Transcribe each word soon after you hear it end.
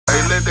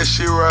that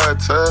shit right,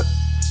 huh?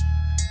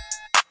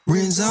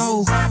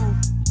 Renzo,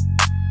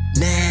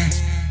 9,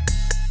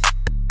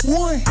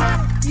 1,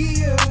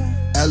 Yeah,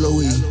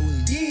 LOE,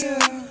 yeah,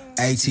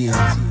 ATM.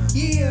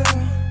 yeah.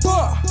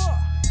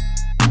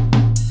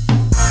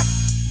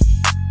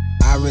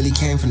 I really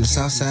came from the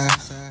Southside.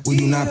 We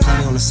do not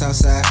play on the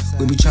Southside.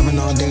 We be trapping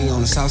all day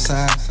on the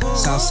Southside.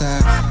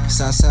 Southside,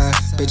 Southside.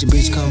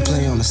 Bitch, come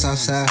play on the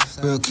Southside.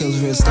 Real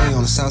killers, real stay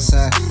on the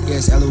Southside.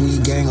 Yes,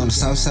 LOE Gang on the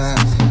Southside.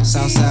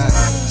 Southside,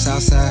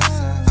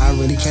 Southside. I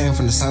really came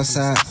from the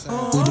Southside.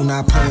 We do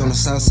not play on the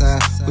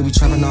Southside. We be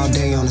trapping all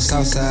day on the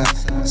Southside.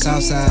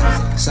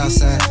 Southside,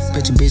 Southside.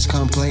 Bitch,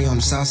 come play on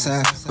the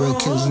Southside. Real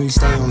killers, we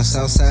stay on the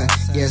Southside.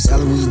 Yes,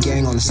 LOE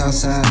Gang on the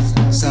Southside.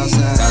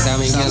 Southside, Southside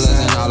mean killers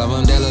and all of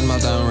them dealers.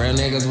 Most of them real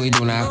niggas, we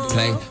do not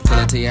play. Pull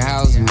it to your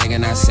house and make it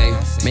not safe.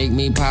 Make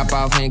me pop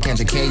off and catch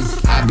a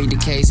case. I beat the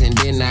case and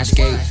then I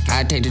skate.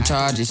 I take the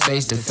charges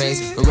face to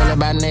face. Gorilla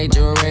by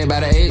nature, red by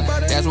the 8.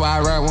 That's why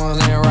I rock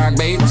ones and rock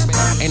babies.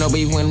 Ain't no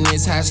beef when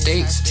it's high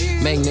stakes.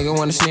 Make nigga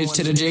wanna snitch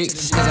to the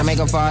jakes. Cause I make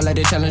them fall like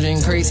the challenge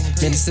increase.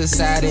 Nigga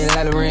society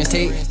like the rent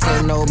take.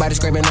 Cause nobody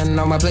scraping nothing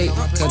on my plate.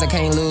 Cause I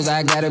can't lose,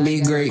 I gotta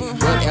be great.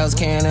 What else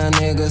can a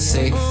nigga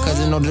say? Cause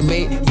there's no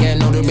debate, yeah,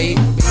 no debate.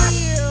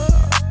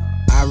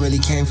 I really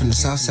came from the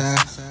Southside.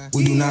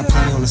 We do not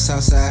play on the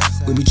Southside.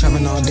 We be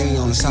trapping all day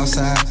on the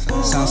Southside.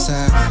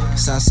 Southside,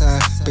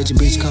 Southside.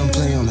 Bitch, come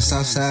play on the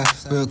Southside.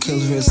 Real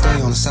killers, real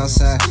stay on the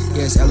Southside.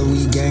 Yes,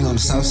 LOE Gang on the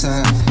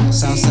Southside.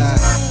 Southside,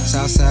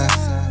 Southside.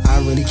 I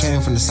really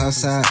came from the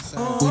Southside.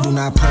 We do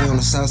not play on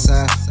the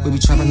Southside. We be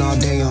trapping all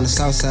day on the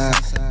Southside.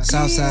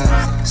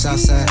 Southside,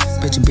 Southside.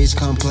 Bitch,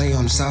 come play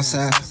on the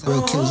Southside.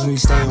 Real killers, we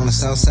stay on the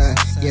Southside.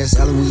 Yes,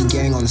 LOE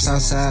Gang on the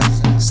Southside.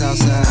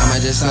 Southside, I'ma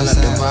just fill up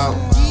the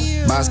vault.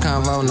 Boss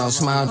convo, no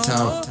small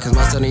talk. Cause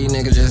most of these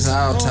niggas just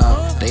all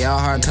talk. They all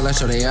hard till I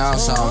show they all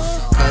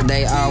soft. Cause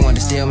they all want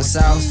to steal my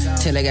sauce.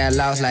 Till they got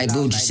lost like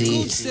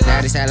Gucci said.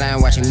 Now they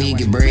sideline watching me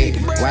get bread.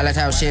 While I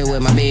talk shit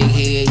with my big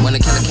head. When the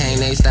killer came,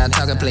 they start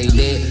talking, play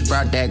dead.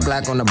 Brought that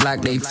Glock on the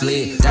block, they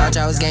fled. Thought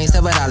y'all was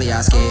gangsta, but all of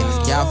y'all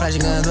scared. Y'all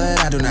flashing guns, but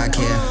I do not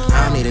care.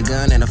 I don't need a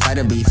gun and a fight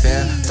to be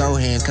fair. Throw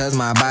hands cause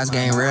my boss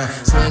game real.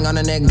 Swing on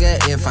the nigga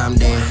if I'm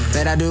dead.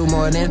 Bet I do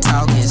more than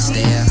talk and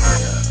stare.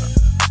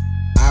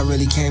 I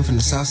really came from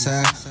the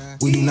Southside.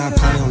 We do not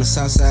play on the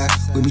Southside.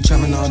 We be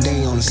trapping all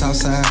day on the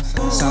Southside.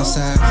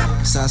 Southside,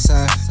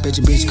 Southside.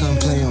 Bitch, come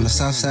play on the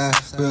Southside.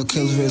 Real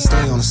killers, real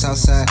stay on the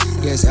Southside.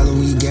 Yes,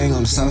 LOE Gang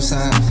on the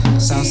Southside.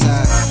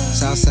 Southside,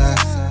 Southside.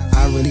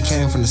 I really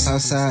came from the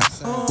Southside.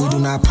 We do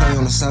not play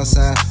on the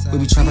Southside. We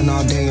be trapping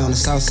all day on the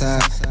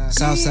Southside.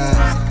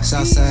 Southside,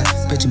 Southside.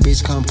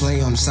 Bitch, come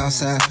play on the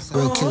Southside.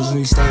 Real killers,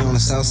 we stay on the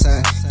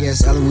Southside.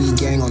 Yes, LOE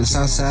Gang on the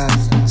Southside.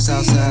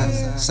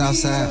 Southside,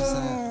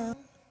 Southside.